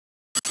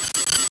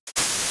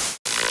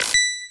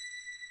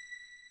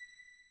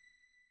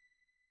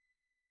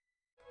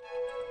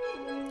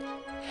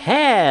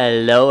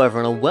Hello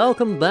everyone and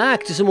welcome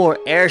back to some more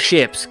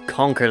Airships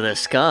Conquer the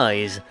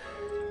Skies.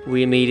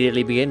 We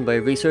immediately begin by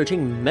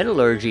researching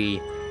metallurgy,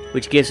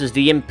 which gives us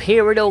the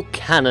Imperial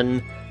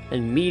Cannon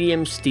and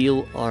medium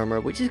steel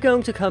armor, which is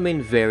going to come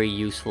in very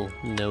useful,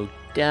 no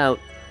doubt.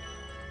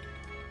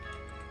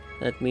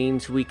 That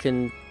means we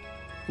can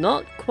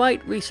not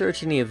quite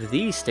research any of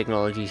these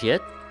technologies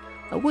yet.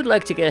 I would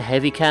like to get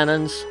heavy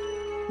cannons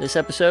this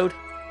episode.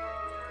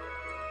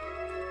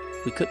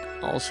 We could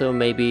also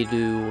maybe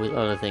do with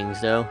other things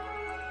though.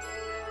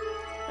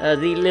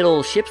 The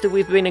little ships that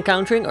we've been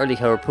encountering are the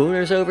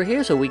harpooners over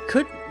here, so we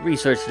could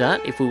research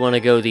that if we want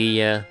to go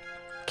the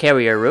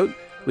carrier route.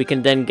 We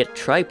can then get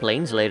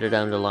triplanes later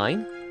down the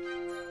line.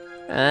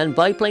 And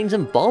biplanes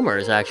and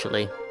bombers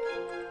actually.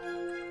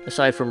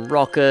 Aside from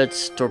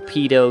rockets,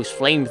 torpedoes,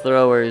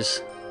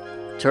 flamethrowers,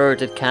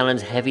 turreted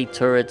cannons, heavy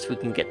turrets, we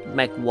can get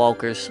mech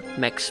walkers,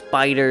 mech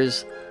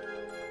spiders.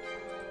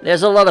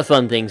 There's a lot of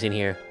fun things in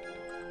here.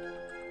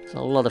 A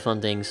lot of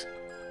fun things.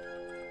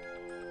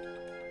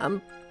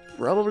 I'm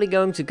probably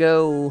going to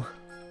go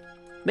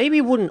maybe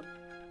wooden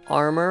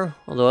armor,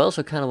 although I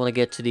also kind of want to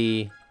get to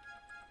the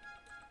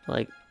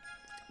like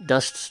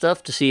dust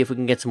stuff to see if we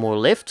can get some more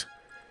lift.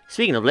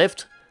 Speaking of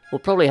lift, we'll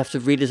probably have to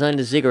redesign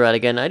the ziggurat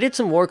again. I did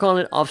some work on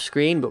it off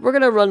screen, but we're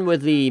going to run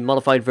with the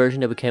modified version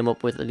that we came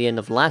up with at the end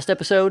of last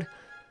episode.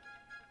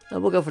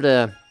 And we'll go for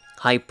the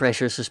high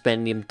pressure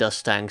suspendium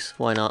dust tanks,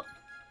 why not?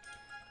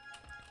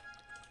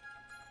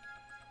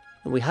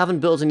 We haven't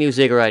built a new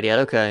ziggurat yet,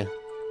 okay.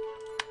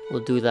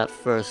 We'll do that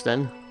first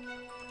then.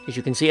 As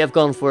you can see, I've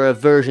gone for a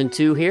version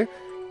 2 here.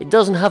 It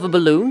doesn't have a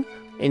balloon,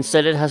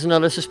 instead it has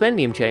another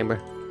suspendium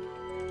chamber.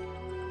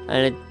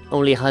 And it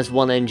only has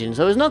one engine,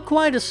 so it's not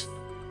quite as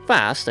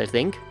fast, I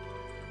think.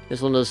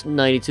 This one does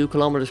 92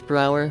 kilometers per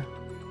hour.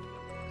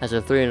 Has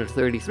a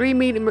 333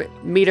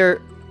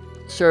 meter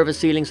service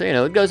ceiling, so you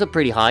know, it goes up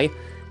pretty high.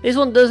 This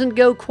one doesn't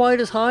go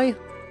quite as high,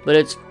 but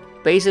it's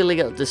basically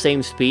got the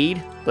same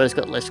speed, but it's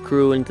got less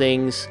crew and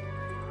things.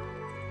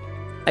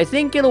 I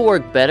think it'll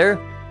work better,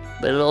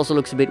 but it also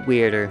looks a bit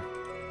weirder.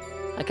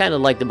 I kind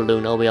of like the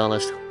balloon, I'll be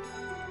honest.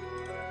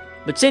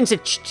 But since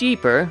it's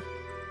cheaper,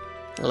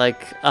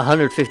 like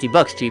 150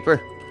 bucks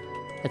cheaper,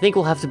 I think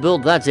we'll have to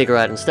build that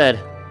ziggurat instead.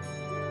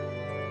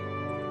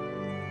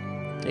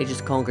 They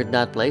just conquered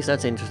that place,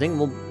 that's interesting.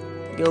 We'll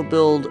go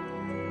build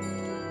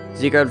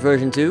ziggurat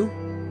version 2.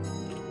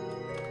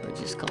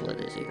 Let's just call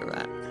it a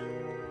ziggurat.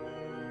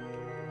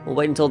 We'll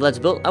wait until that's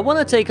built. I want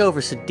to take over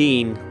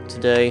Sedine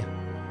today,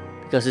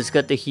 because it's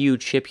got the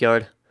huge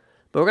shipyard.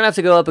 But we're going to have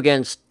to go up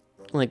against,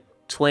 like,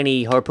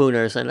 20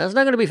 harpooners, and that's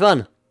not going to be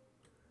fun.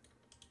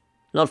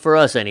 Not for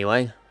us,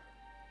 anyway.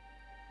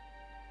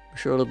 I'm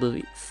sure it'll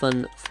be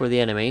fun for the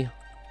enemy.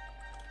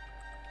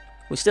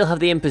 We still have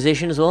the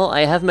imposition as well.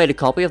 I have made a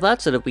copy of that,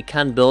 so that we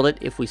can build it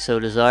if we so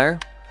desire.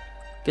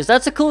 Because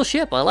that's a cool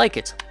ship, I like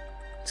it.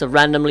 It's a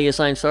randomly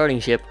assigned starting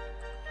ship.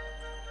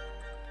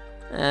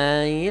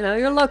 You know,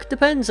 your luck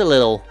depends a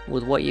little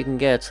with what you can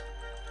get.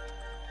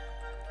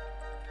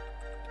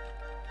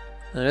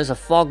 There's a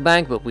fog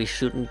bank, but we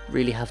shouldn't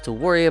really have to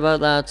worry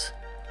about that.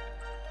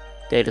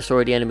 They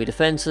destroy the enemy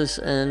defenses,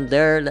 and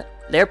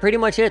they're pretty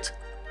much it.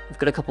 We've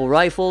got a couple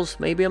rifles,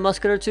 maybe a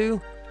musket or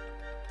two.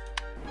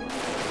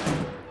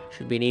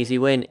 Should be an easy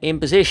win. In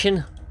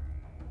position.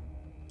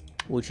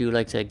 Would you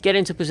like to get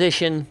into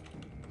position?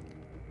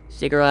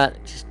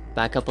 Ziggurat, just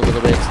back up a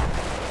little bit.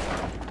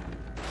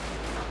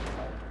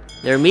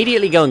 They're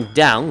immediately going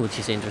down, which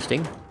is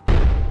interesting.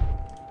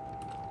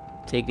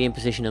 Take the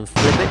imposition and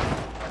flip it.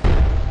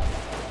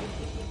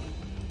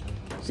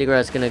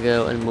 Ziggurat's gonna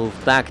go and move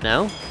back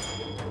now.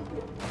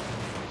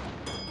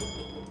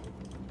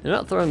 They're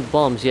not throwing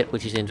bombs yet,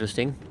 which is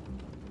interesting.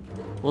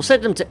 We'll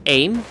set them to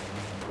aim.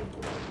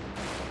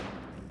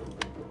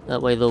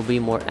 That way they'll be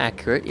more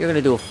accurate. You're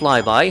gonna do a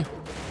flyby.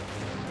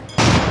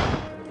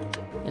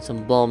 Get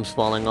some bombs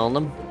falling on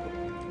them.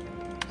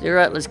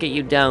 Ziggurat, let's get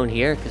you down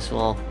here, because,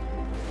 well,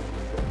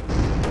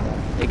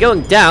 they're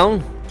going down,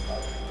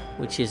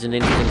 which is an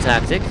interesting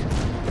tactic.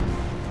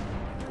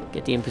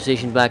 Get the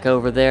imposition back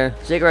over there.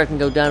 Ziggurat can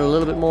go down a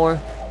little bit more.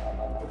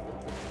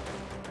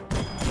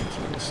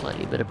 In a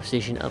slightly better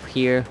position up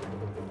here.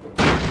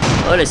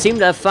 Oh, they seem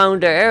to have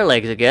found their air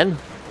legs again.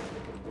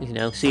 You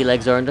know, sea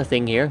legs aren't a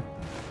thing here.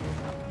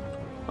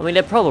 I mean,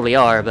 they probably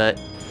are, but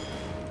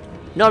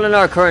not in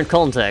our current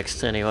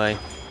context, anyway.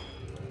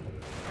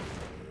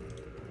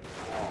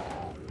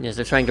 Yes,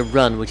 they're trying to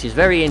run, which is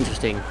very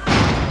interesting.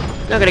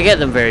 Not gonna get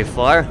them very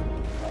far,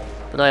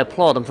 but I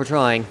applaud them for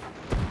trying.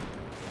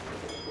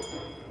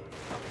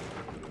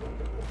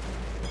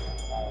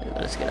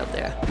 Let's get up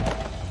there.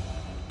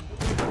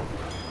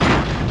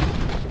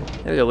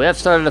 There we go, we have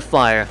started a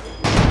fire.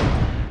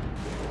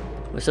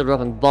 We're still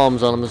dropping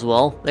bombs on them as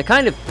well. They're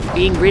kind of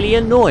being really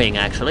annoying,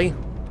 actually.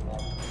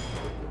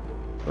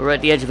 We're at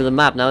the edge of the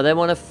map now, they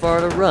want a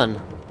farther run.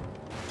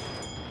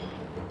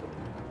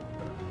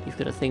 You've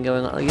got a thing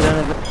going on. Oh, you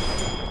don't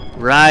have it.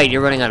 Right,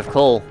 you're running out of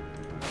coal.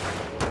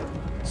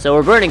 So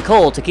we're burning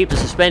coal to keep the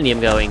suspendium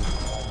going.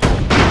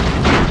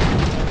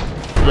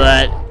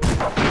 But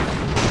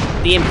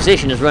The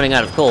Imposition is running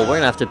out of coal. We're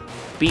gonna have to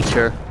beach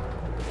her.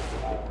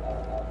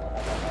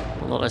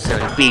 Well, not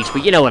necessarily beach,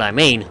 but you know what I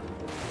mean.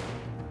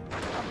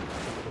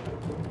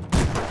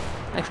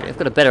 Actually, I've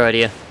got a better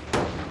idea.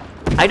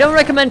 I don't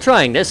recommend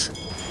trying this.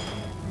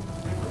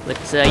 But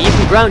you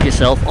can ground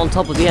yourself on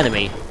top of the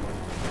enemy.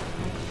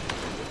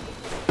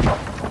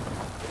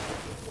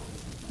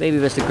 Maybe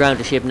best to ground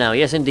the ship now.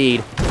 Yes,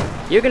 indeed.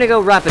 You're gonna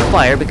go rapid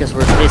fire because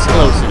we're this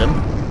close to them.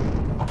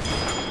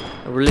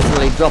 And we're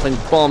literally dropping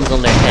bombs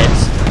on their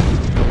heads.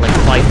 From like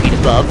 5 feet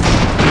above.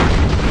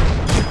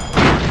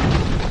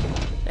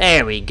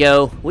 There we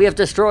go. We have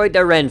destroyed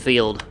their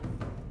Renfield.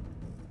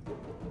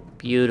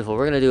 Beautiful.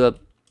 We're gonna do a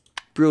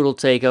brutal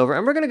takeover.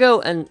 And we're gonna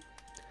go and...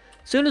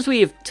 as soon as we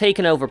have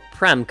taken over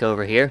Pramk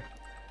over here,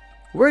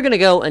 we're gonna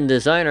go and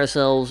design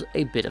ourselves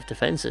a bit of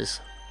defenses.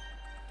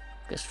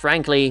 Because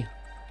frankly,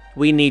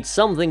 we need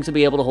something to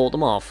be able to hold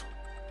them off.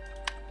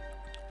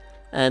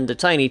 And the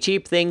tiny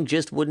cheap thing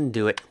just wouldn't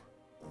do it.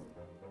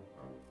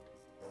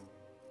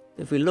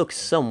 If we look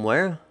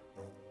somewhere...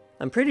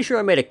 I'm pretty sure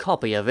I made a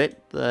copy of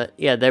it, but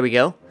yeah, there we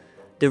go.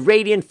 The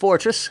Radiant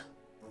Fortress.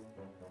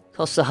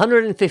 Costs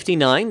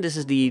 159. This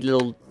is the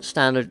little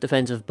standard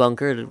defensive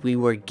bunker that we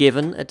were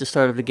given at the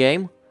start of the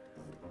game.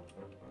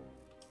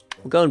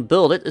 We'll go and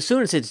build it. As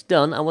soon as it's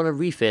done, I want to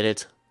refit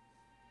it.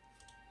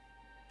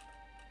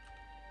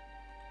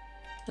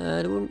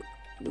 Do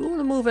we want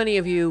to move any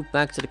of you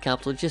back to the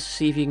capital just to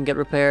see if you can get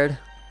repaired?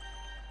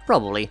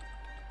 Probably.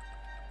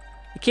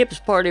 The Kip's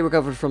party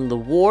recovered from the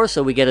war,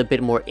 so we get a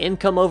bit more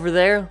income over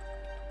there.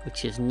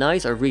 Which is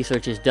nice. Our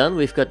research is done.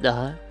 We've got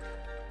the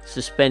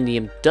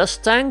suspendium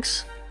dust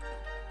tanks.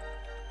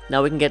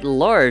 Now we can get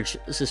large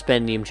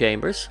suspendium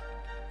chambers.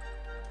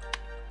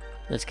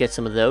 Let's get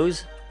some of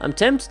those. I'm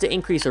tempted to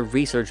increase our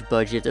research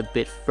budget a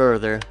bit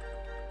further.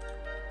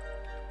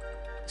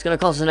 It's going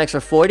to cost us an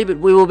extra 40, but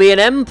we will be an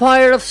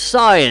empire of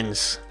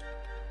science.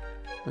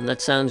 And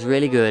that sounds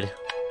really good.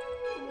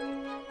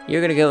 You're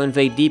going to go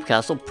invade Deep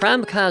Castle.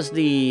 Pramk has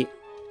the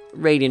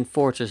Radiant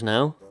Fortress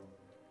now.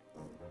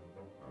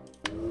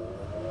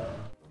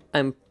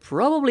 I'm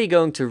probably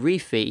going to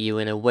refit you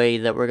in a way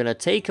that we're going to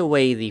take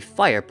away the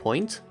fire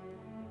point.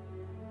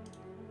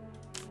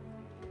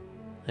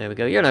 There we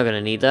go. You're not going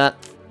to need that.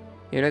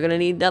 You're not going to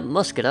need that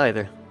musket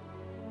either.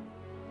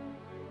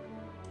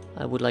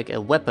 I would like a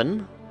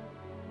weapon.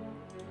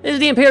 This is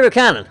the Imperial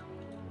Cannon.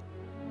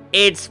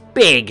 It's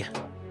big.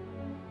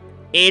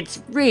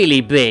 It's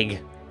really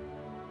big.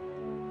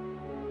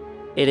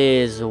 It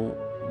is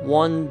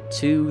 1,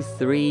 2,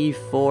 3,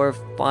 4,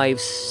 5,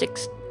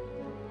 6.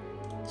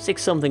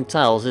 6 something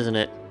tiles, isn't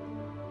it?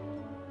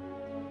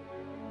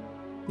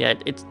 Yeah,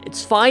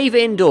 it's 5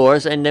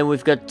 indoors, and then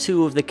we've got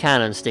 2 of the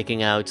cannons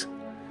sticking out.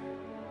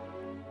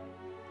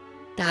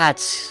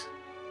 That's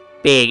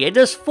big. It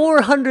does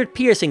 400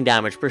 piercing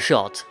damage per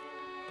shot.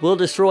 Will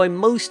destroy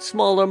most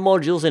smaller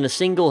modules in a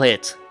single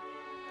hit.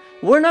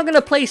 We're not going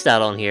to place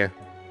that on here.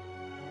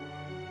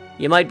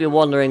 You might be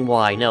wondering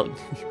why. No,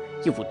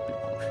 you wouldn't be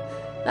wondering.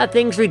 That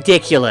thing's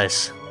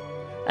ridiculous.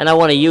 And I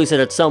want to use it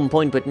at some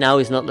point, but now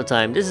is not the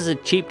time. This is a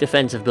cheap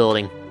defensive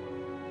building.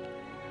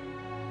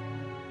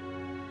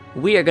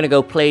 We are going to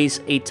go place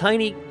a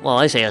tiny... well,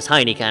 I say a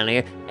tiny cannon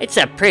here. It's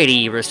a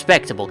pretty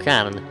respectable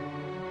cannon.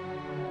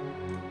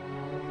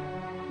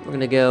 We're going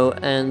to go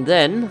and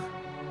then...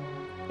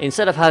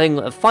 instead of having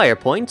a fire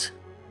point,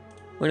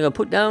 we're going to go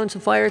put down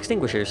some fire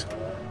extinguishers.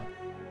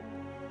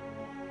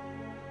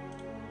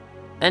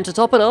 And to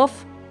top it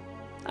off,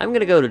 I'm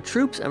going to go to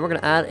troops and we're going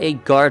to add a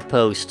guard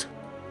post.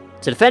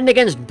 To defend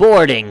against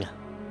boarding.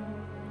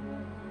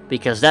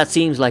 Because that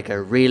seems like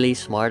a really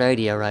smart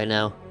idea right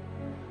now.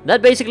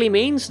 That basically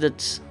means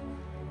that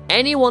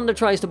anyone that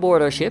tries to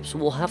board our ships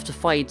will have to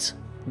fight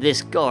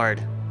this guard.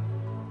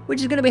 Which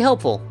is going to be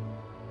helpful.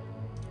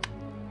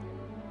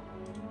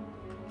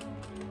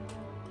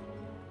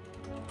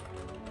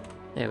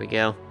 There we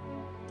go.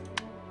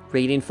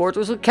 Radiant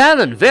Fortress with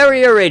cannon.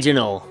 Very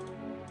original.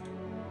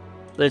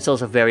 But it's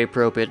also very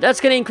appropriate. That's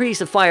going to increase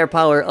the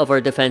firepower of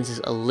our defenses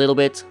a little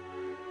bit.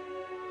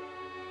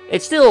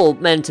 It's still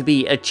meant to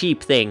be a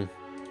cheap thing.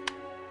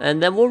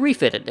 And then we'll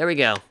refit it. There we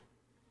go.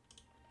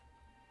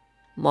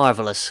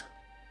 Marvelous.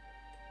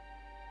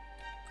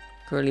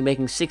 Currently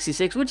making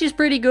 66, which is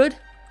pretty good.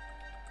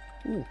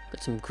 Ooh,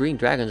 got some green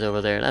dragons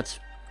over there. That's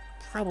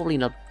probably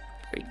not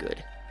very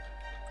good.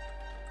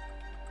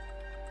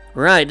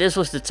 Right, this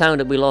was the town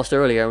that we lost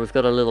earlier. We've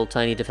got a little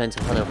tiny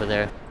defensive hut over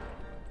there.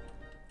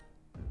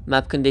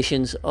 Map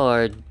conditions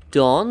are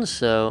dawn,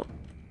 so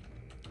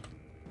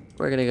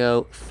we're gonna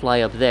go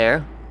fly up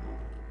there.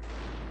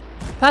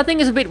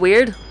 Pathing is a bit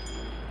weird.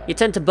 You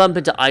tend to bump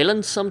into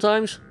islands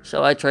sometimes,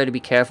 so I try to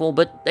be careful,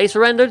 but they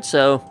surrendered,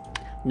 so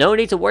no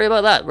need to worry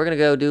about that. We're gonna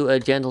go do a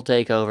gentle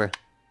takeover.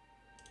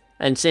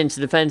 And since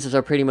the defenses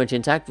are pretty much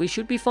intact, we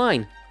should be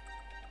fine.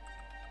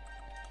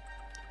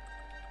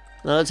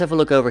 Now let's have a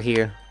look over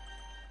here.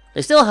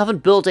 They still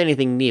haven't built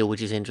anything new,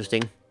 which is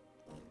interesting.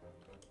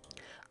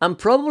 I'm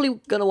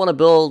probably gonna want to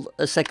build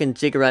a second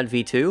Ziggurat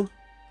V2.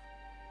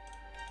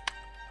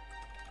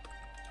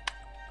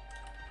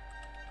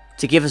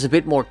 to give us a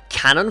bit more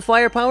cannon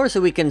firepower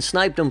so we can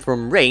snipe them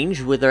from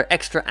range with our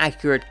extra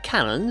accurate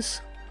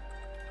cannons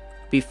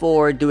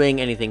before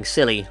doing anything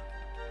silly.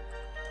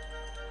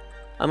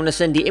 I'm going to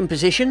send the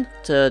Imposition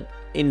to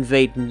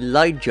invade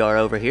Lightjar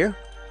over here.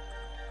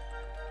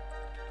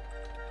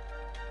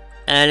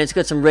 And it's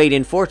got some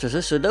Radiant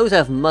Fortresses, so those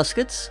have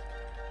muskets.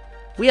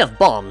 We have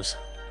bombs.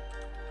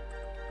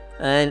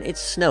 And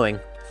it's snowing.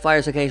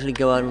 Fires occasionally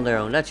go out on their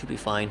own, that should be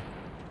fine.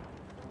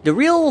 The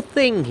real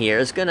thing here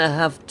is gonna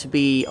have to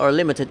be our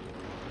limited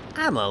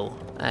ammo,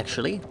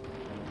 actually.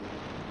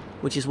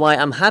 Which is why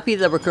I'm happy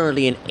that we're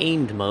currently in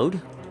aimed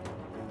mode.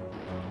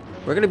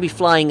 We're gonna be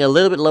flying a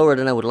little bit lower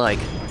than I would like.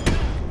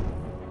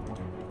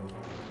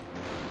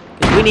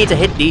 Because we need to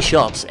hit these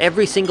shots,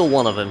 every single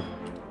one of them.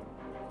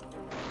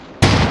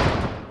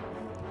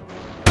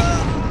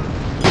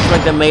 Looks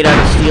like they're made out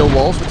of steel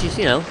walls, which is,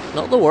 you know,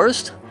 not the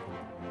worst.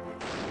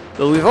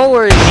 But we've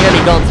already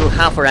nearly gone through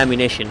half our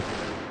ammunition.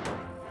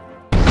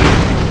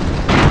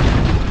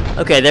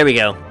 Okay, there we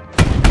go.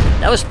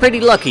 That was pretty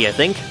lucky, I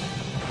think.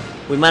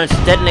 We managed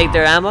to detonate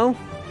their ammo.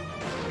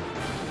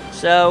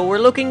 So, we're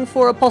looking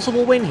for a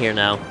possible win here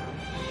now.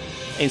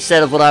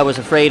 Instead of what I was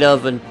afraid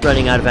of and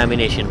running out of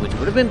ammunition, which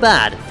would have been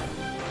bad.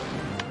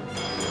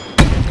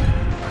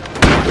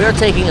 We are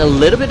taking a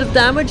little bit of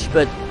damage,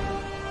 but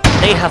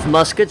they have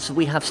muskets,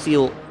 we have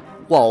steel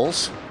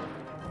walls.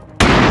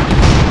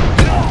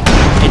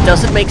 It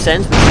doesn't make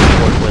sense, but we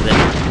can work with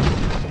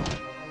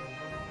it.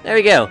 There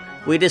we go.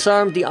 We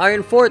disarmed the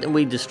Iron Fort and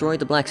we destroyed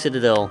the Black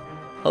Citadel.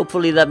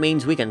 Hopefully that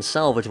means we can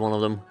salvage one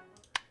of them.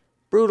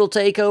 Brutal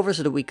takeover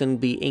so that we can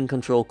be in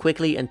control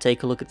quickly and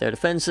take a look at their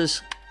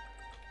defenses.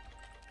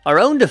 Our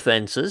own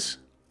defenses,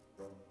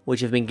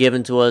 which have been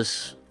given to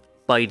us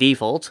by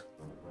default,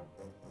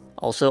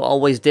 also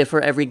always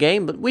differ every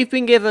game, but we've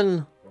been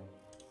given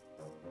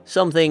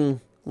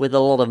something with a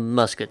lot of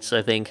muskets,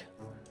 I think.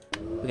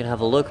 We can have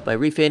a look by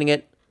refitting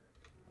it.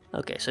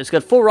 Okay, so it's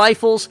got 4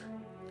 rifles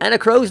and a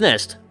crow's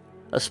nest.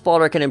 A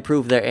spotter can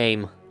improve their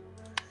aim.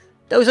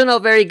 Those are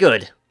not very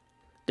good.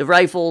 The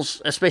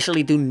rifles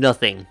especially do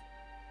nothing.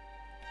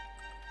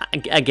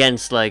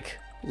 Against, like,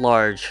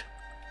 large...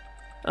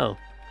 Oh.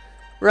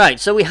 Right,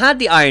 so we had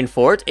the Iron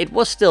Fort. It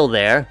was still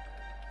there.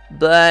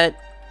 But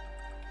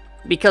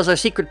because our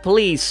secret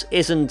police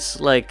isn't,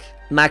 like,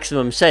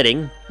 maximum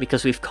setting,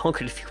 because we've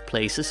conquered a few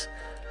places,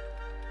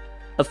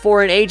 a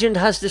foreign agent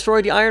has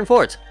destroyed the Iron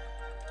Fort.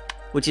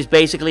 Which is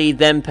basically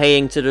them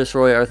paying to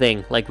destroy our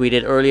thing, like we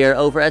did earlier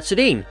over at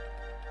Sudeen.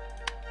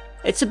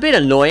 It's a bit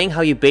annoying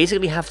how you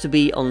basically have to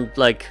be on,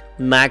 like,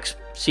 max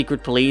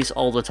secret police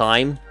all the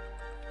time.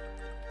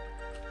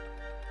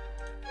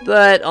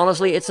 But,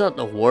 honestly, it's not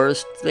the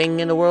worst thing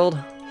in the world.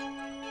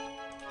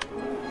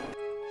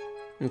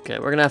 Okay,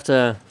 we're gonna have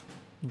to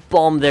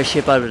bomb their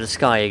ship out of the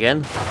sky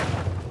again.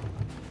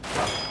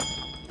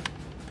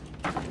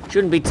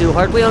 Shouldn't be too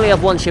hard, we only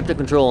have one ship to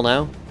control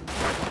now.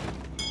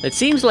 It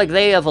seems like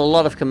they have a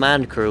lot of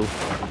command crew,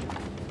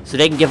 so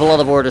they can give a lot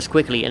of orders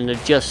quickly and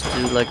adjust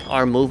to, like,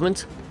 our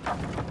movement.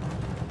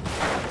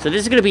 So this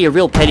is going to be a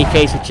real petty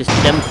case of just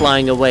them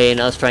flying away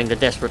and us trying to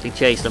desperately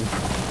chase them.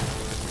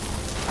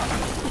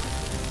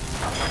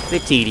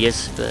 Bit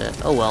tedious, but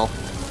oh well.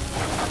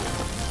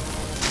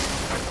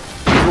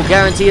 It will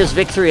guarantee us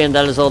victory and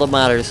that is all that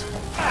matters.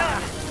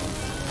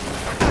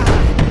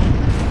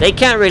 They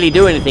can't really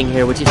do anything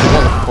here, which is the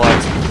wonderful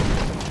part.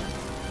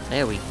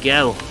 There we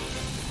go.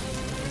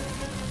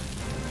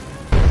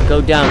 Go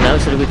down now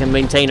so that we can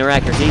maintain our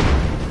accuracy.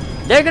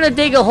 They're gonna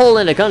dig a hole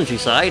in the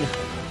countryside.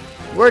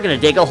 We're gonna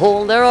dig a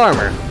hole in their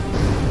armor.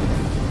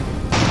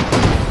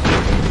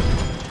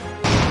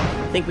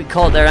 I think we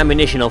caught their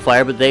ammunition on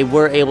fire, but they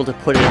were able to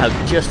put it out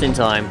just in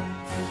time.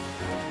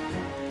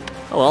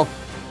 Oh well.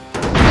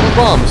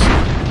 Bombs.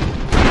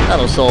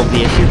 That'll solve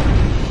the issue.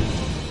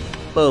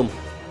 Boom.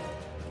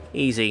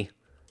 Easy.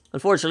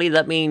 Unfortunately,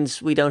 that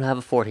means we don't have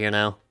a fort here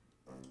now.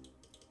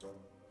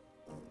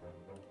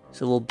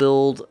 So we'll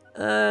build...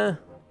 Oh,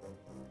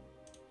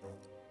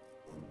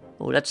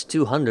 that's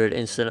 200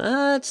 instead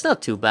of... it's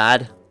not too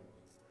bad.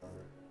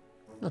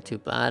 Not too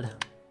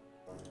bad.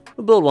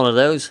 We'll build one of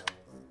those.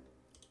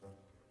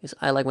 Because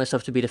I like my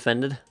stuff to be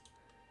defended.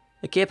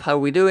 Equip, how are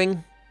we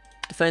doing?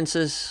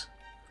 Defenses.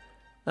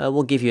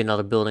 We'll give you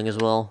another building as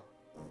well.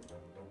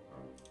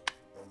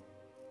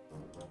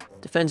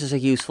 Defenses are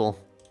useful.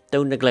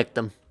 Don't neglect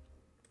them.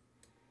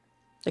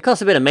 They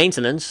cost a bit of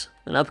maintenance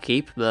and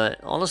upkeep, but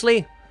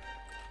honestly,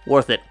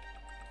 worth it.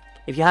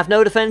 If you have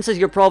no defenses,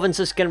 your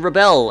provinces can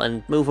rebel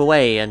and move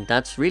away, and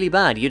that's really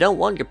bad. You don't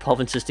want your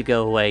provinces to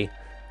go away,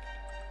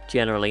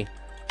 generally.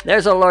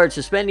 There's our large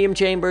suspendium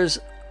chambers.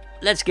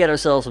 Let's get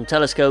ourselves some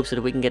telescopes so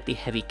that we can get the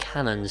heavy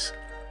cannons.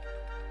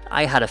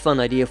 I had a fun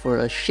idea for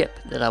a ship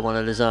that I want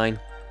to design.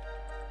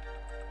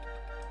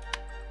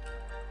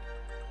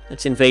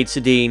 Let's invade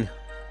Sudeen.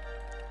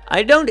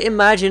 I don't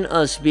imagine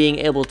us being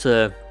able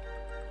to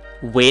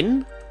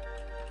win,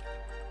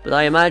 but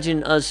I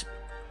imagine us...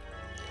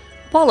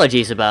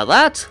 Apologies about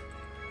that.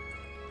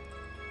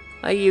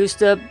 I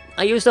used a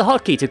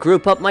hotkey to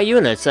group up my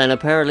units, and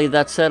apparently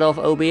that set off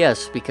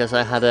OBS because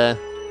I had a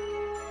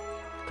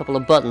couple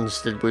of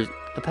buttons that were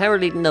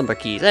apparently number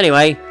keys.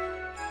 Anyway,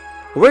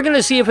 we're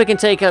gonna see if we can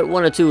take out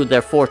one or two of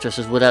their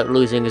fortresses without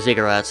losing a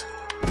ziggurat.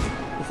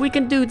 If we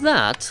can do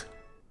that,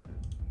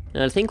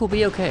 then I think we'll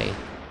be okay.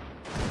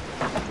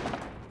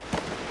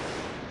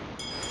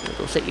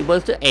 We'll set you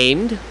both to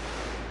aimed.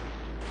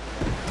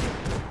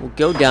 We'll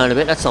go down a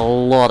bit. That's a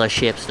lot of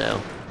ships,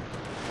 though.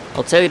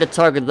 I'll tell you to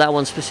target that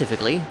one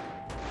specifically.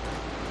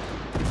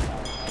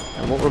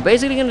 And what we're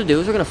basically going to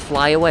do is we're going to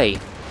fly away.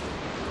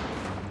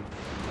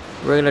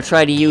 We're going to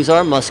try to use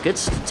our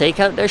muskets to take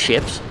out their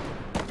ships,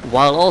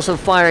 while also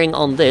firing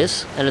on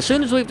this. And as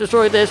soon as we've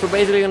destroyed this, we're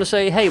basically going to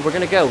say, hey, we're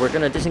going to go. We're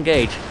going to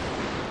disengage.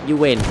 You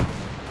win.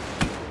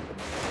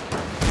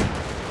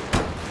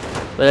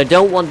 But I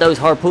don't want those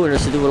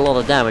harpooners to do a lot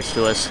of damage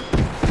to us,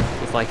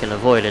 if I can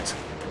avoid it.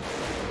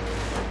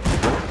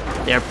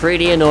 They're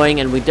pretty annoying,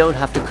 and we don't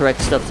have the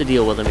correct stuff to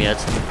deal with them yet.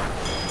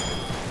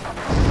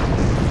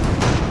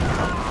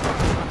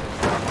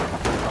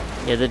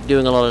 Yeah, they're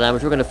doing a lot of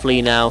damage. We're going to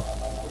flee now,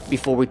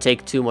 before we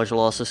take too much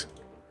losses.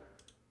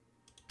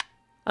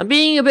 I'm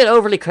being a bit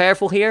overly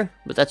careful here,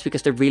 but that's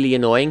because they're really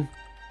annoying.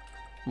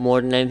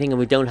 More than anything, and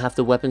we don't have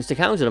the weapons to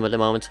counter them at the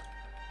moment.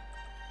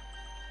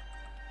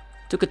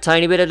 Took a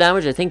tiny bit of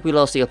damage. I think we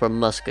lost the upper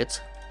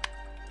musket.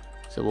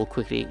 So we'll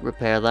quickly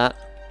repair that.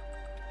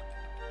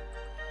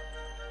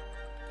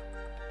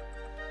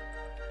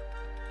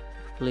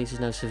 Police is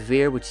now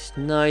severe, which is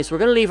nice. We're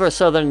going to leave our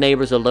southern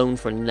neighbors alone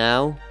for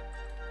now.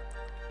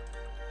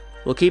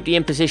 We'll keep the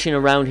imposition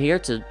around here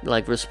to,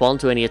 like, respond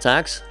to any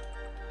attacks.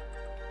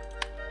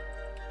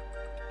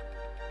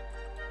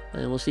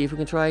 And we'll see if we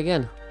can try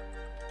again.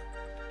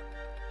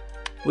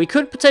 We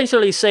could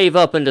potentially save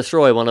up and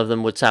destroy one of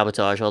them with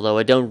sabotage, although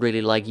I don't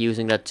really like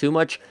using that too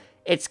much.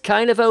 It's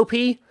kind of OP,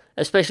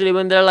 especially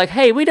when they're like,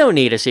 hey, we don't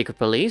need a secret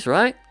police,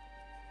 right?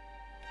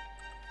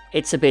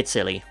 It's a bit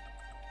silly.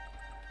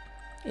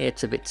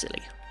 It's a bit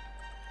silly.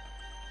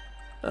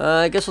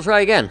 I guess we'll try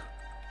again.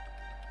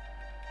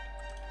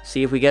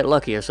 See if we get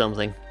lucky or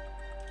something.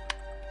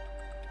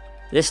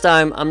 This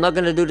time, I'm not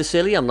going to do the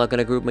silly. I'm not going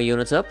to group my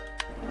units up.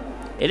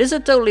 It is a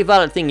totally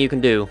valid thing you can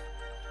do.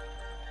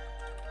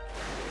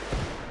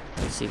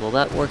 Let's see, will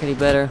that work any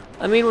better?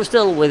 I mean, we're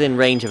still within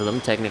range of them,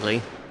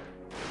 technically.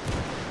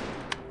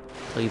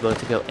 Tell you both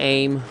to go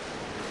aim.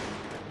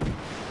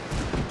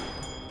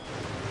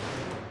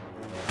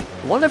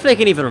 I wonder if they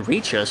can even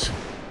reach us.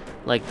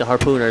 Like the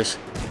harpooners.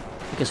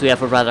 Because we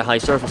have a rather high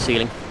surface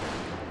ceiling.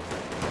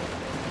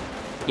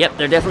 Yep,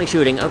 they're definitely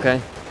shooting. Okay.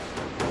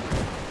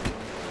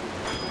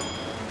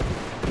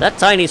 That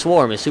tiny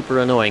swarm is super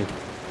annoying.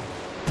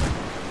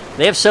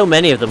 They have so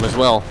many of them as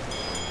well.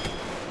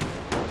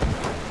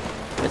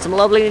 Get some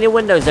lovely new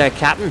windows there,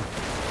 Captain.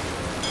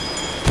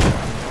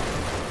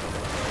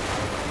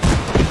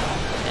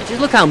 Yeah, just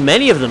look how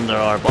many of them there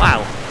are.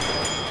 Wow.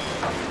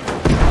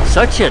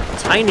 Such a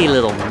tiny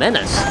little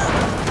menace.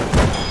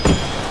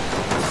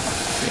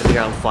 Yeah,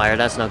 we're on fire.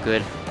 That's not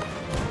good.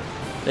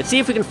 Let's see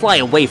if we can fly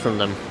away from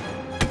them,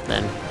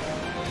 then.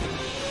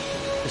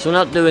 Because we're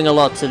not doing a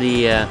lot to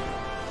the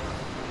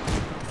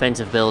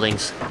defensive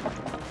buildings.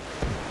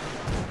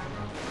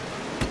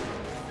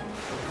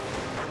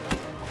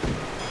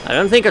 I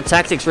don't think our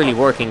tactic's really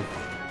working.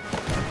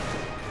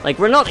 Like,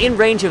 we're not in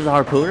range of the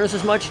harpooners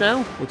as much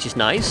now, which is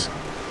nice.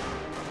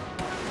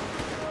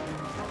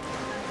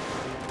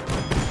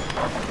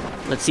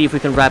 Let's see if we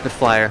can rapid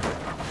fire.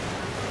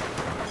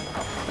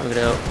 We're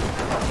gonna...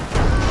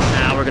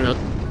 Ah, we're gonna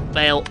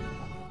fail.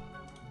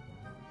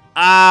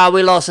 Ah,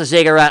 we lost a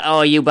ziggurat.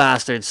 Oh, you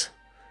bastards.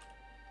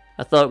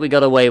 I thought we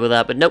got away with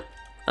that, but nope.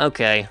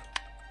 Okay.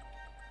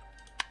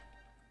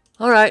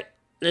 Alright.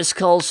 This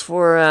calls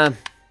for,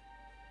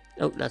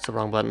 Oh, that's the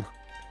wrong button.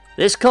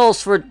 This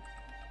calls for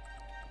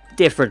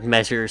different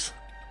measures.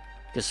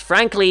 Because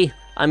frankly,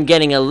 I'm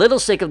getting a little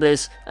sick of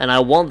this, and I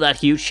want that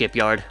huge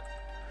shipyard.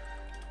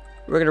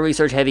 We're going to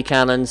research heavy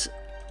cannons.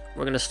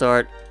 We're going to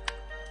start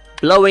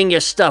blowing your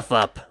stuff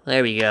up.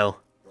 There we go.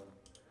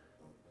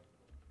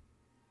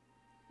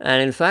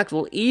 And in fact,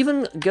 we'll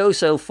even go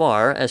so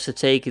far as to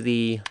take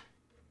the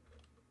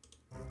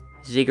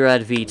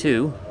Ziggurat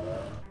V2.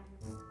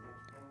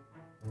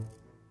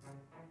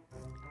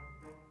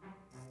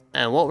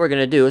 And what we're going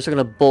to do is we're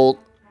going to bolt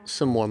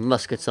some more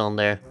muskets on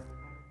there.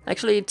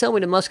 Actually, tell me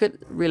the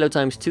musket. Reload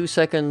time's 2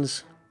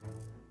 seconds.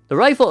 The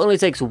rifle only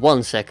takes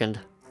 1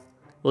 second.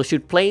 We'll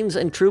shoot planes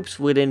and troops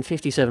within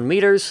 57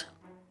 meters.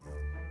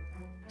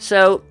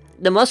 So,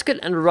 the musket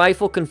and the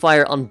rifle can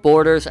fire on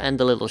boarders and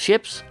the little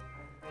ships.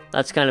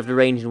 That's kind of the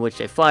range in which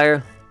they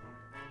fire.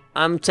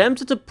 I'm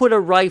tempted to put a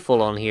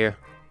rifle on here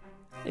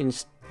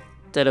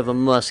instead of a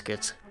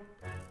musket.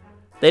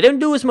 They don't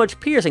do as much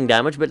piercing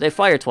damage, but they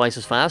fire twice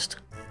as fast.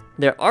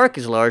 Their arc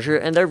is larger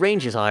and their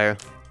range is higher.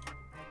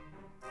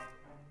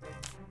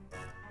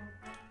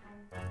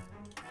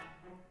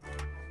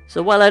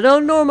 So while I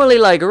don't normally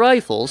like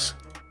rifles,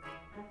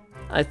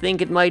 I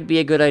think it might be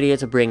a good idea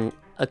to bring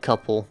a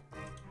couple.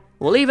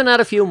 We'll even add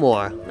a few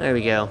more. There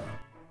we go.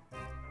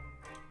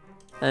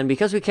 And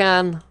because we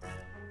can,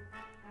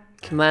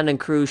 command and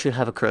crew should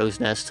have a crow's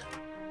nest.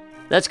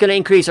 That's going to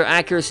increase our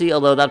accuracy,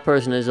 although that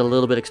person is a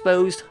little bit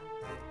exposed.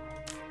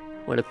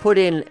 I'm going to put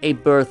in a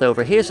berth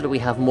over here so that we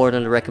have more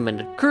than the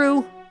recommended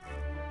crew.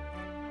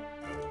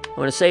 I'm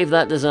going to save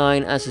that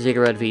design as a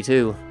Ziggurat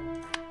V2.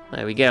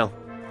 There we go.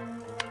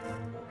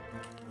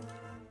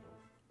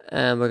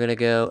 And we're going to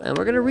go, and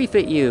we're going to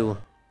refit you.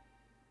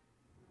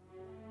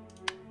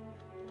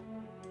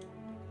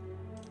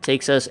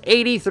 Takes us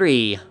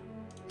 83.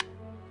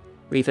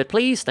 Refit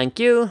please, thank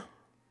you.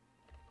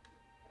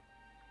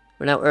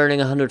 We're now earning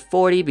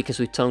 140 because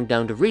we toned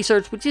down the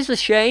research, which is a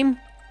shame.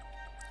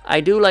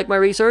 I do like my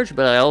research,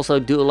 but I also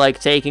do like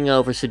taking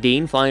over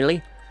Sedin,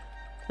 finally.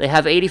 They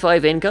have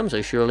 85 income,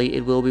 so surely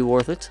it will be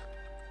worth it.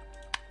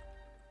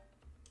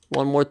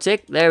 One more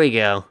tick, there we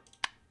go.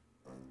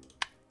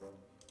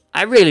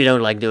 I really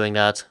don't like doing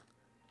that.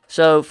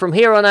 So from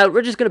here on out,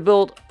 we're just going to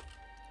build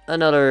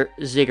another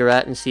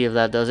Ziggurat and see if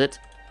that does it.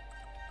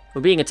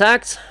 We're being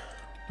attacked.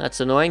 That's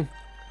annoying.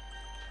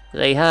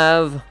 They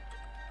have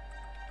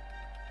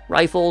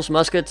rifles,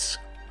 muskets,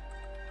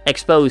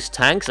 exposed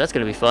tanks. That's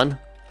going to be fun.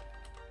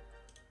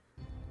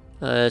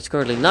 It's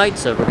currently night,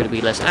 so we're going to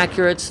be less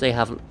accurate. They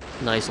have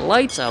nice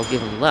lights. I'll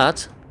give them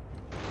that.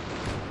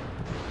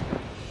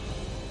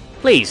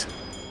 Please.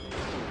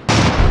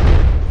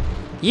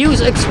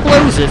 Use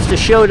explosives to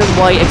show them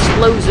why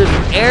explosive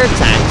air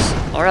tanks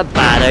are a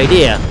bad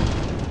idea.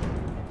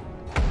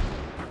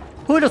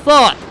 Who'd have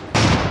thought?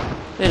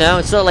 You know,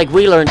 it's not like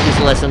we learned this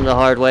lesson the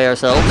hard way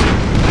ourselves.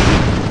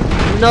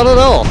 Not at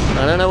all.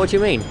 I don't know what you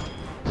mean.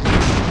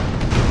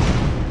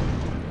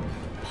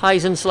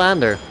 Pies and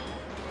slander.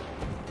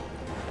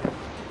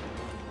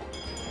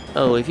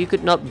 Oh, if you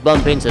could not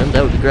bump into them,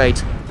 that would be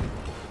great.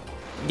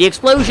 The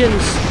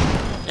explosions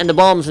and the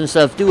bombs and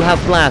stuff do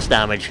have blast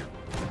damage.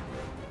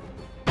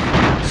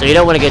 So you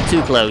don't want to get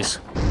too close.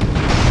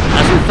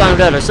 As we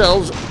found out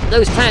ourselves,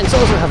 those tanks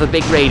also have a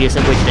big radius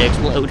in which they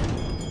explode.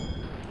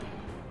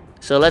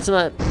 So let's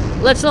not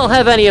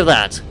have any of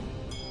that.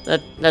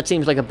 That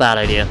seems like a bad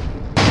idea.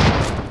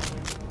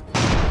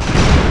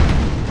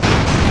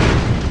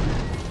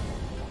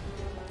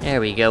 There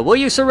we go. Will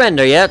you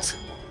surrender yet?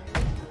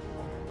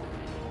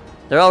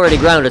 They're already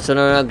grounded, so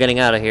they're not getting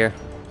out of here.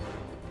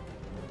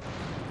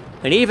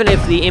 And even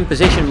if the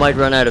Imposition might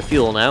run out of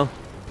fuel now,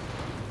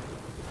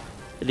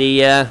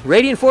 the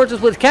Radiant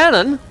Fortress with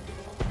cannon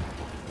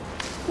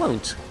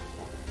won't.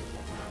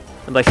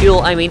 And by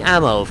fuel, I mean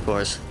ammo, of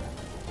course.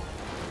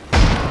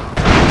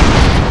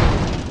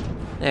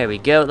 There we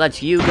go,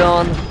 that's you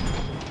gone.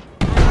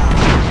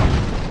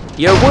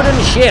 Your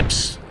wooden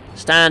ships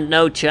stand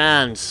no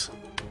chance.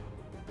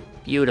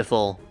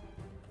 Beautiful.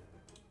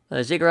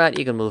 Ziggurat,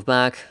 you can move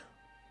back.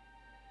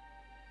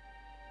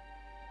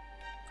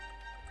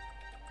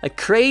 A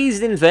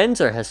crazed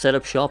inventor has set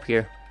up shop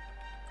here.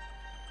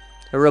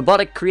 Her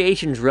robotic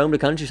creations roam the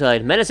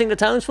countryside, menacing the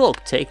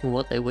townsfolk, taking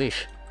what they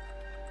wish.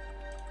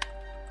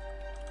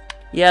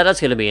 Yeah,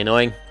 that's gonna be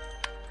annoying.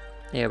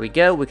 There we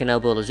go, we can now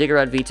build a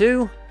Ziggurat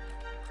V2.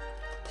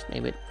 Let's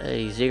name it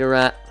a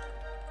Ziggurat.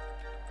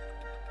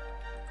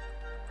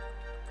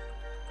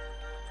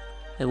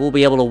 And we'll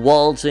be able to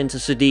waltz into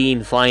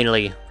Sedin,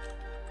 finally.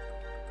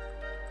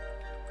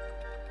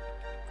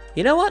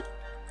 You know what?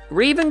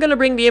 We're even gonna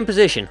bring the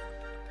Imposition.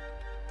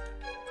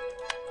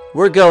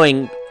 We're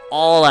going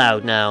all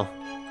out now.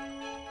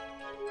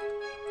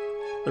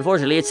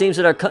 Unfortunately, it seems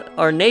that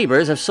our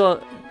neighbors have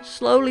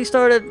slowly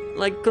started,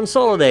 like,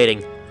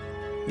 consolidating.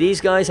 These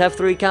guys have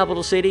 3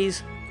 capital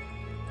cities.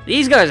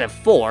 These guys have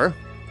 4.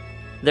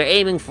 They're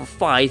aiming for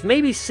 5,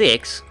 maybe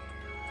 6.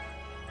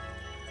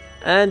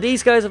 And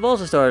these guys have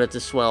also started to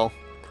swell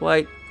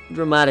quite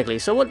dramatically.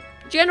 So what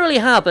generally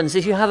happens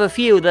is you have a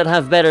few that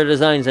have better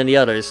designs than the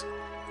others.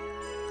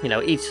 You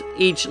know,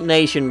 each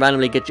nation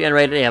randomly gets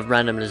generated, they have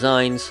random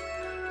designs.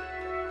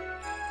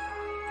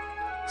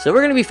 So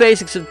we're going to be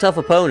facing some tough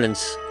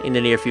opponents in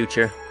the near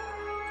future.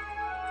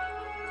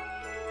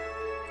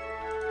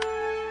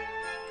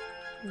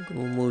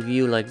 We'll move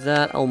you like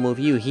that. I'll move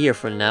you here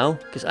for now,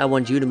 because I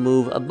want you to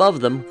move above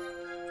them.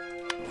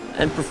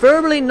 And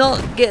preferably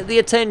not get the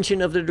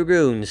attention of the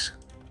Dragoons.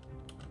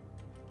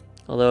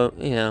 Although,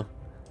 you know,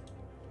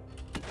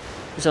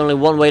 there's only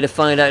one way to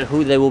find out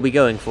who they will be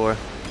going for.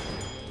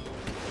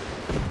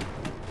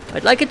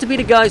 I'd like it to be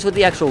the guys with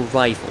the actual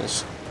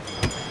rifles.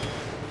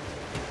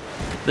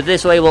 But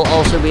this way we'll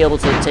also be able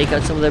to take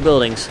out some of their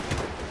buildings.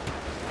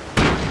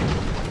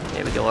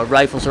 There we go, our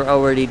rifles are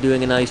already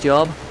doing a nice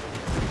job.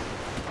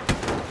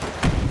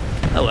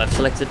 Oh, I've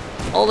selected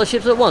all the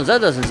ships at once,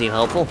 that doesn't seem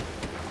helpful.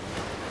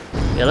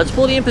 Yeah, let's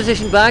pull the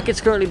Imposition back,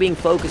 it's currently being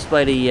focused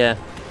by the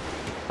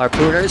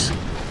Harpooners.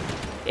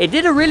 It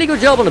did a really good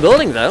job on the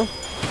building though.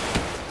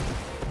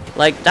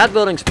 Like, that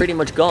building's pretty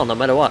much gone no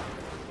matter what.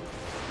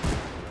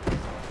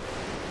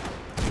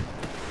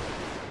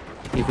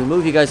 If we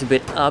move you guys a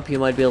bit up, you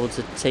might be able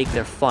to take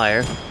their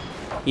fire.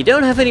 You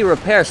don't have any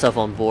repair stuff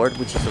on board,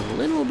 which is a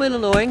little bit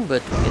annoying,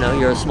 but, you know,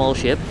 you're a small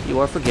ship. You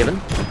are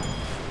forgiven.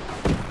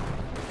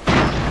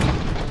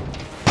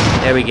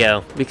 There we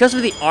go. Because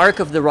of the arc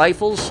of the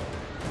rifles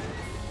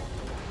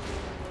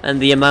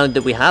and the amount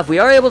that we have, we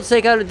are able to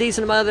take out a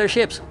decent amount of their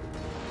ships.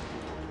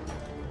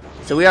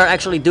 So we are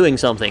actually doing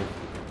something.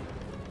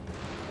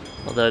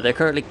 Although they're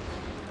currently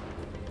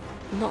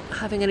not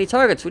having any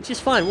targets, which is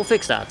fine. We'll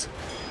fix that.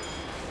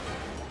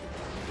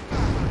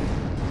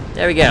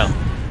 There we go.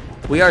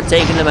 We are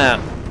taking them out.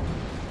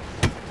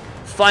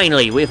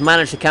 Finally, we've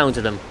managed to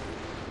counter them.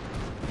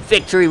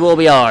 Victory will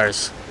be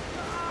ours.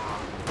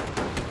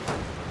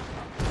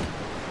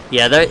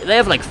 Yeah, they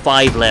have like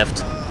 5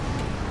 left.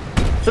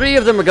 3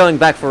 of them are going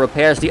back for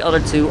repairs. The other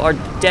 2 are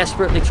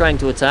desperately trying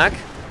to attack.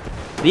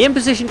 The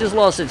Imposition just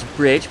lost its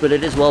bridge, but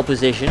it is well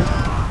positioned.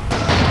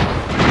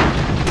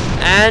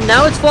 And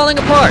now it's falling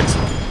apart.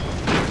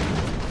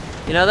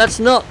 You know, that's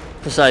not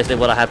precisely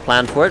what I had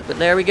planned for it, but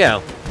there we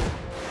go.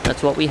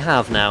 That's what we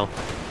have now.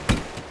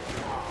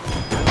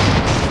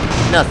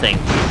 Nothing.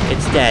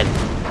 It's dead.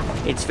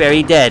 It's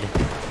very dead.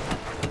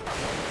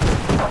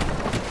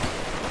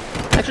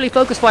 Actually,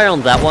 focus fire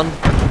on that one.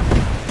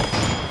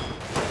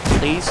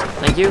 Please.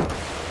 Thank you.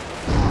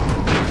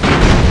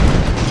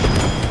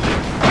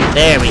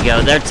 There we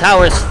go. Their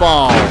towers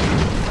fall.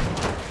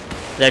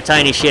 Their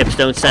tiny ships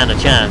don't stand a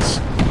chance.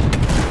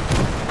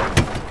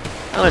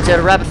 I'm going to take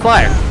a rapid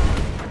fire.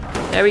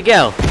 There we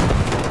go.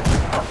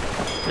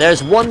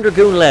 There's 1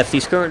 Dragoon left.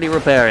 He's currently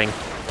repairing.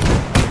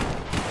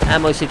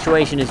 Ammo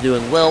situation is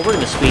doing well. We're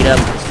going to speed up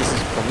because this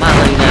is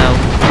formality now.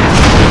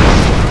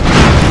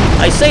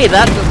 I say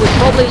that, but we've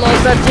probably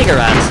lost our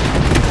Ziggurat.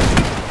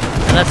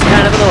 And that's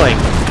kind of annoying.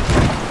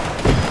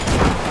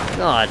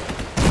 God.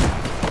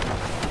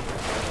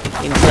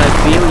 Inside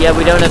view. Yeah,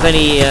 we don't have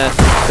any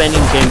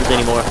spending chambers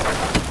anymore.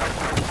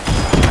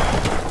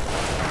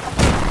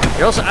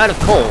 You're also out of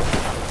coal.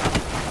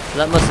 So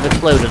that must have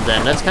exploded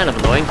then. That's kind of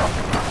annoying.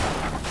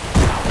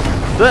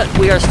 But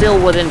we are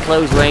still within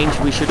close range.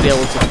 We should be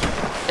able to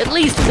at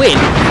least win,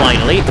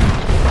 finally.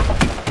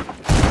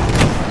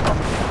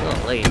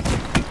 Golly.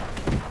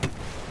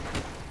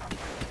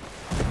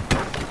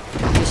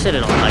 You're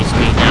sitting on high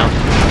speed now.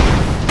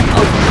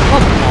 Oh,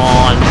 come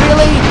on.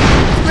 Really?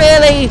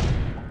 Really?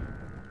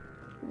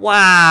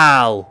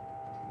 Wow.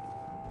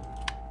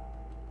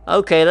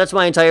 Okay, that's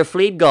my entire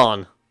fleet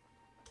gone.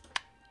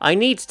 I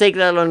need to take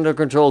that under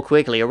control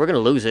quickly or we're going to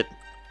lose it.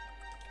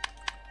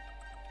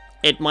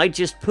 It might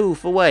just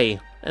poof away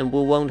and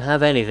we won't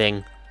have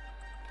anything.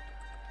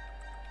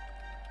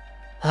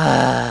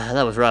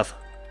 That was rough.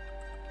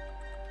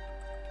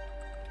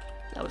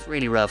 That was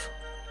really rough.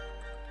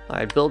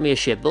 Alright, build me a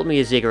ship. Build me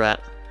a Ziggurat.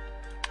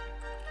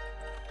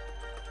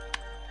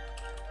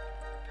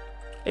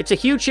 It's a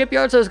huge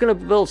shipyard, so it's going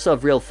to build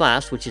stuff real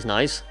fast, which is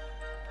nice.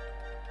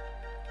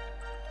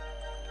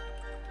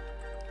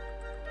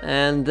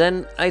 And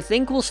then I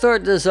think we'll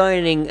start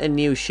designing a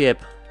new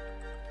ship.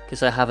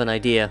 Because I have an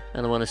idea,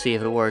 and I want to see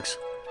if it works.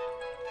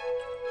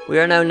 We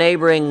are now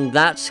neighboring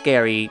that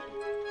scary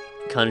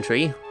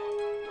country.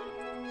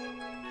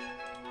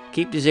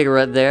 Keep the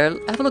Ziggurat there.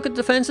 Have a look at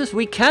defenses.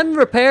 We can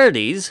repair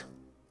these.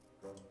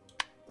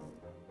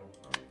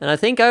 And I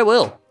think I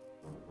will.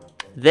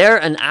 They're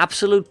an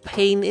absolute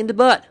pain in the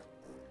butt.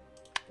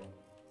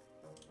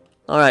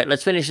 Alright,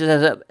 let's finish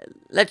this up.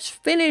 Let's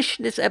finish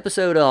this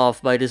episode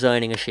off by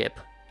designing a ship.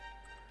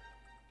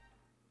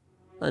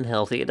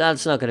 Unhealthy.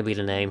 That's not going to be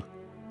the name.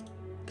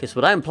 Because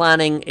what I'm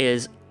planning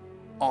is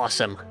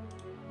awesome.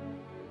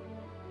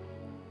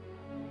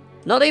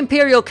 Not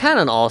Imperial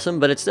Cannon awesome,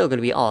 but it's still going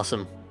to be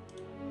awesome.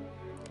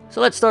 So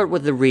let's start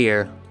with the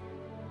rear.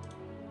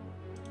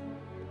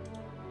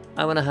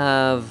 I want to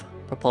have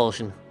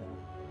propulsion.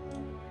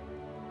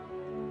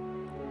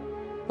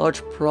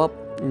 Large prop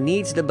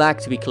needs the back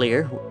to be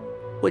clear,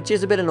 which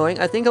is a bit annoying.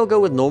 I think I'll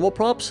go with normal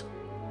props.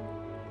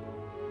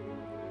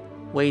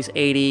 Weighs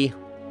 80.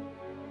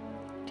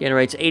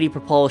 Generates 80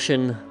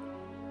 propulsion.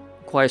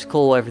 Requires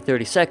coal every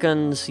 30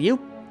 seconds. You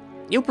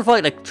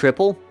provide like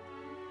triple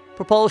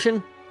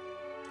propulsion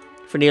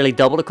for nearly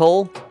double the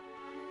coal.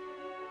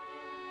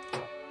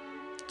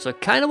 So I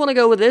kind of want to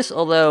go with this,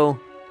 although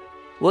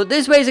what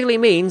this basically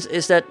means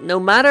is that no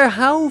matter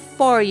how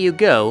far you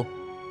go,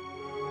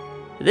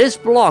 this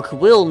block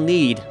will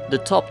need the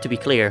top to be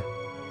clear.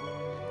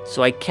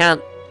 So I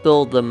can't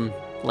build them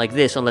like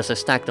this unless I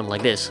stack them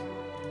like this.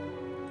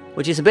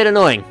 Which is a bit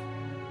annoying.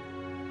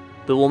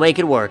 But we'll make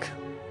it work.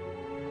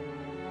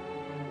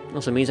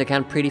 Also means I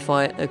can't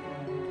prettify it.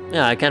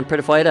 Yeah, I can't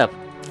prettify it up.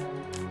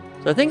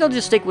 So I think I'll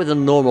just stick with the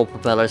normal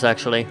propellers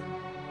actually.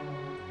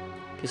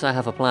 Because I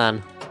have a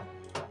plan.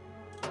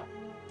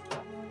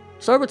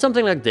 Start with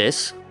something like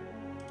this.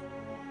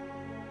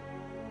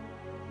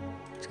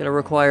 It's going to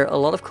require a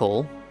lot of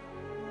coal.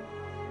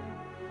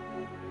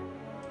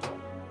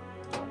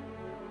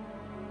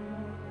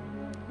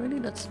 Really?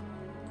 That's...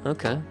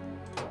 okay.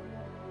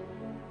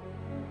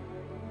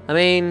 I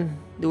mean,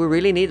 do we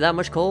really need that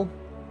much coal?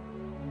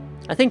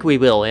 I think we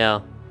will,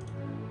 yeah.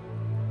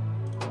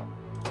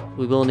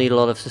 We will need a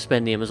lot of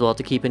suspendium as well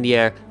to keep in the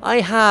air. I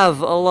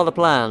have a lot of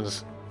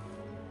plans.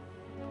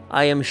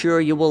 I am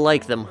sure you will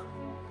like them.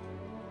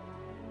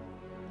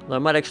 I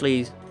might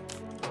actually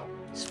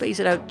space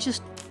it out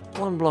just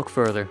one block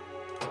further.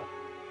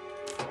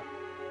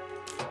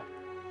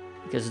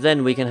 Because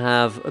then we can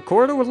have a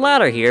corridor with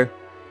ladder here,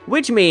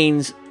 which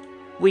means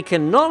we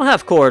cannot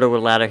have corridor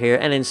with ladder here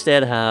and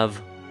instead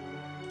have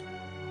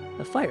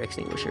a fire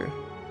extinguisher.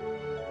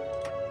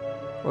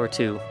 Or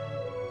two.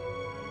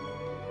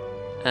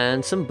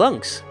 And some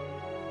bunks.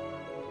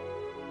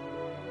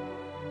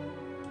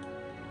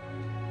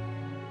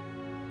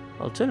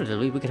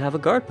 Alternatively, we could have a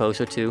guard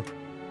post or two.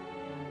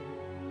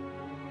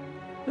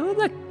 Well,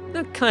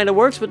 that kind of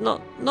works, but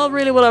not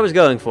really what I was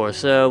going for.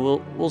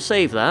 So we'll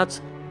save that.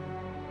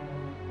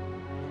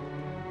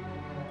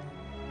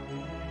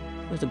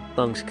 Where's the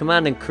bunks?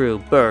 Command and crew,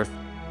 berth.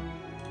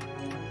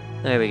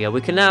 There we go.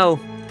 We can now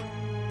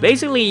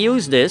basically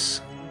use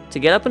this to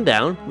get up and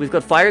down. We've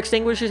got fire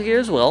extinguishers here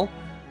as well.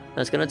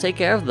 That's going to take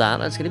care of that.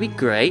 That's going to be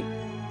great.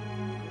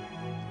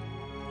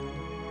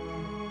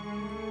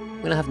 I'm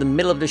going to have the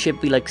middle of the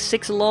ship be like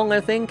 6 long,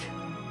 I think.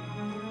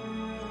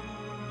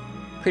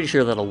 Pretty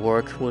sure that'll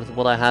work with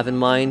what I have in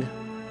mind.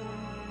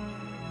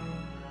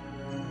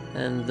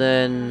 And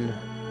then,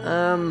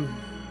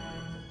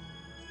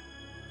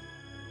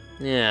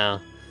 yeah.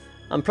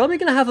 I'm probably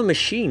going to have a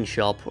machine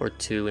shop or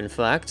two, in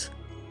fact.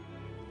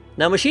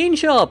 Now, machine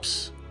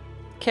shops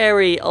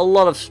carry a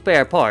lot of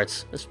spare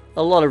parts.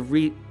 A lot of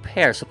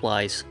repair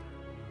supplies.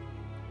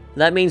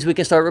 That means we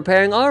can start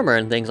repairing armor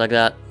and things like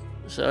that.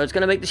 So it's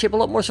going to make the ship a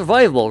lot more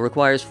survivable.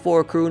 Requires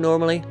 4 crew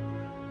normally.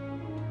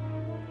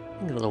 I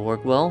think that'll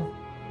work well.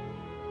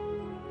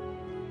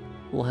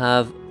 We'll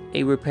have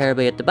a repair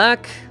bay at the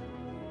back.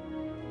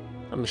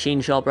 A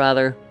machine shop,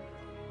 rather.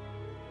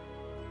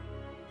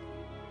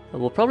 And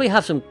we'll probably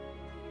have some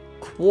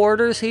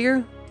quarters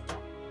here.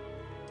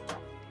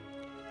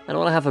 I don't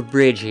want to have a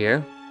bridge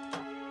here.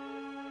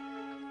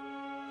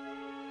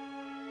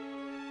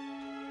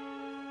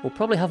 We'll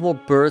probably have more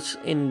berths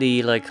in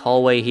the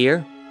hallway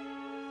here.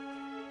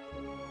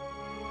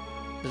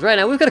 Because right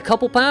now we've got a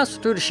couple paths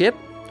through the ship,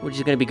 which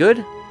is going to be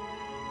good.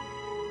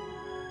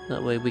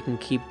 That way we can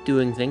keep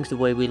doing things the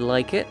way we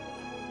like it.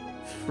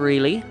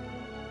 Freely.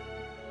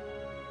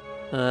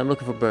 I'm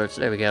looking for berths.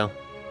 There we go.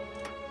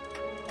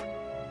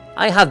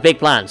 I have big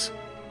plans.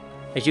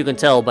 As you can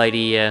tell by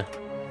the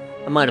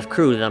amount of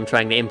crew that I'm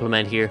trying to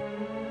implement here.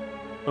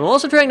 I'm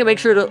also trying to make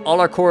sure that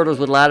all our corridors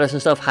with ladders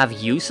and stuff have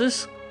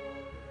uses.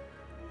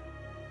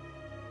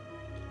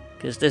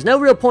 Because there's no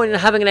real point in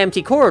having an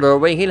empty corridor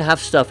where you can have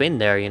stuff in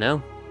there, you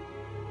know?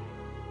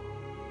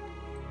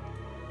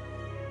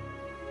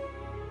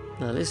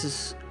 Now this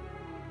is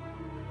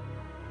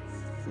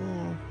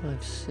 4,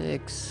 5,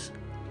 6.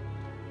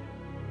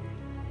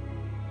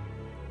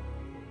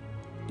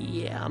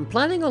 Yeah, I'm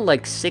planning on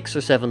like 6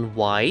 or 7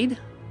 wide.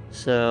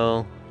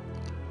 So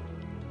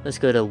let's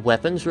go to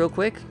weapons real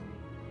quick.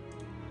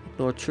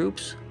 Ignore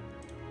troops.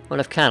 We'll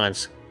have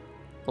cannons.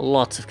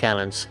 Lots of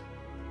cannons.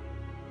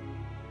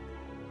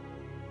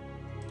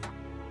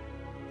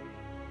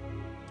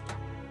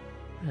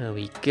 There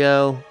we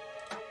go.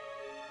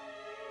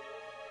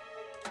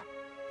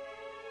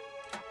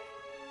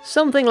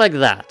 Something like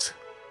that.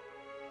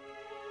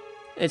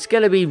 It's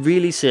gonna be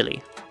really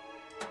silly.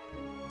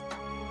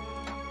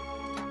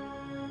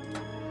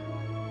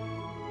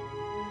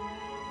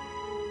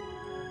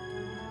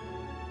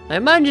 I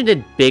imagined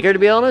it bigger, to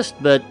be honest,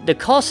 but the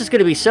cost is going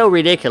to be so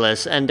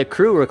ridiculous, and the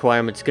crew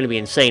requirement is going to be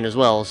insane as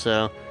well,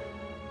 so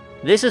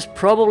this is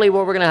probably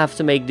what we're going to have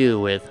to make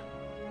do with.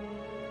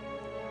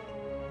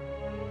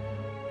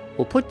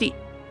 We'll put the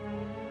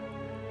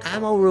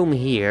ammo room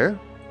here.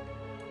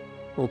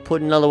 We'll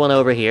put another one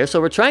over here. So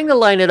we're trying to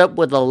line it up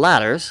with the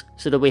ladders,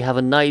 so that we have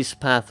a nice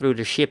path through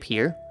the ship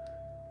here.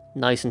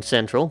 Nice and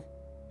central.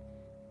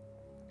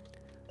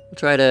 We'll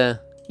try to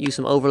use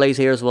some overlays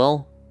here as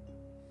well.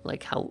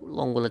 Like, how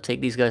long will it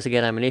take these guys to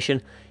get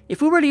ammunition?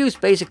 If we were to use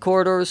basic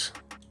corridors,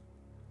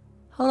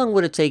 how long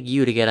would it take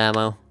you to get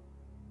ammo?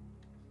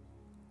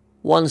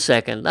 1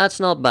 second. That's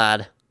not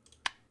bad.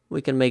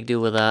 We can make do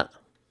with that.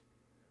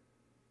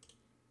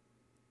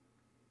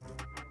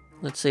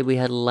 Let's say we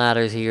had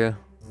ladders here.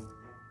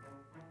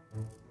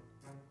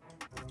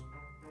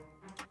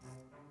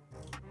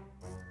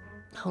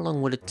 How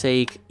long would it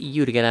take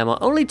you to get ammo?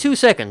 Only 2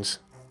 seconds.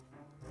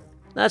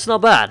 That's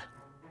not bad.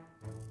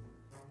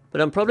 But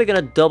I'm probably going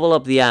to double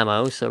up the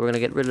ammo, so we're going to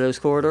get rid of those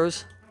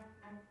corridors.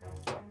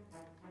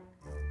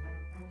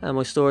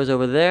 Ammo stores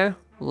over there.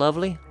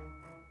 Lovely.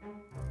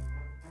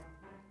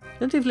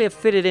 If I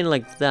fit it in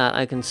like that,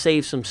 I can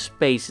save some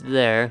space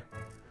there.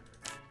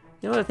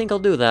 You know what, I think I'll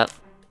do that.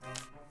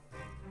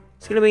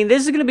 It's going to mean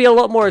this is going to be a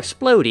lot more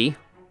explodey.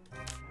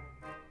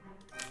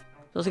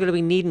 It's also going to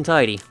be neat and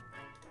tidy.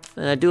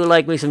 And I do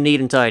like me some neat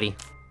and tidy.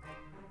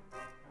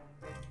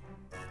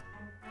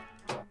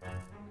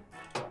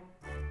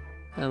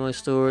 Ammo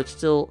store, it's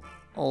still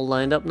all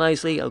lined up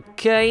nicely.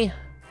 Okay.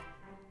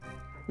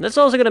 And that's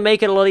also going to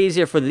make it a lot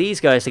easier for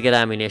these guys to get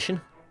ammunition.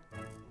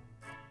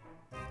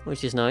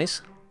 Which is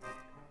nice.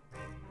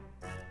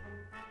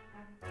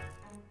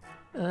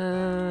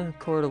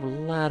 Corridor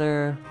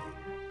ladder.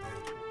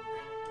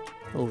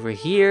 Over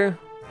here.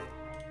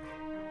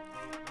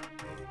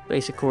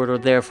 Basic corridor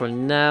there for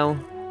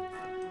now.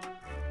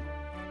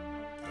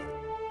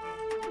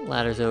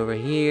 Ladders over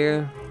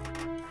here.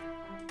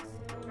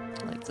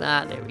 Like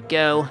that, there we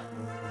go.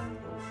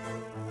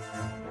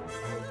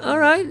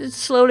 Alright, it's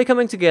slowly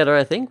coming together,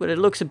 I think, but it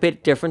looks a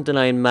bit different than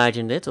I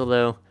imagined it,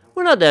 although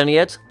we're not done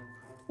yet.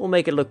 We'll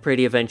make it look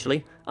pretty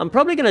eventually. I'm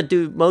probably going to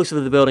do most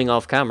of the building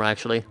off camera,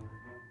 actually.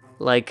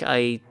 Like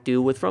I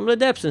do with From the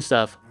Depths and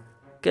stuff.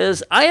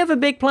 Because I have a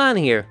big plan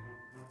here.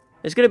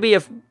 It's going to be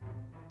a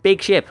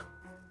big ship.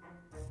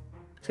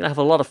 It's going to have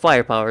a lot of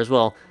firepower as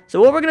well. So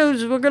what we're going to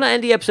do is we're going to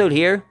end the episode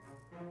here.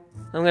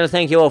 I'm going to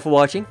thank you all for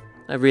watching.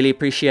 I really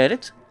appreciate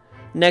it.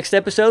 Next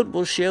episode,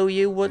 we'll show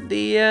you what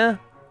the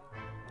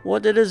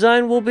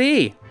design will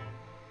be.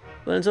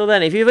 But until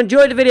then, if you've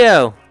enjoyed the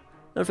video,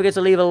 don't forget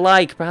to leave a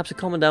like, perhaps a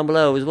comment down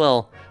below as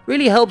well.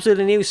 Really helps with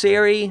a new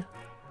series,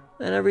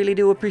 and I really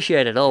do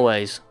appreciate it,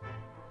 always.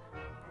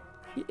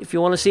 If you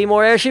want to see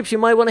more airships, you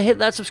might want to hit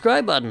that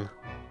subscribe button.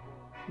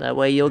 That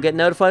way you'll get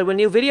notified when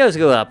new videos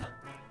go up.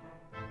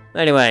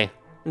 Anyway,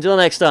 until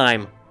next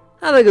time,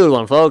 have a good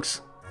one,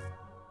 folks.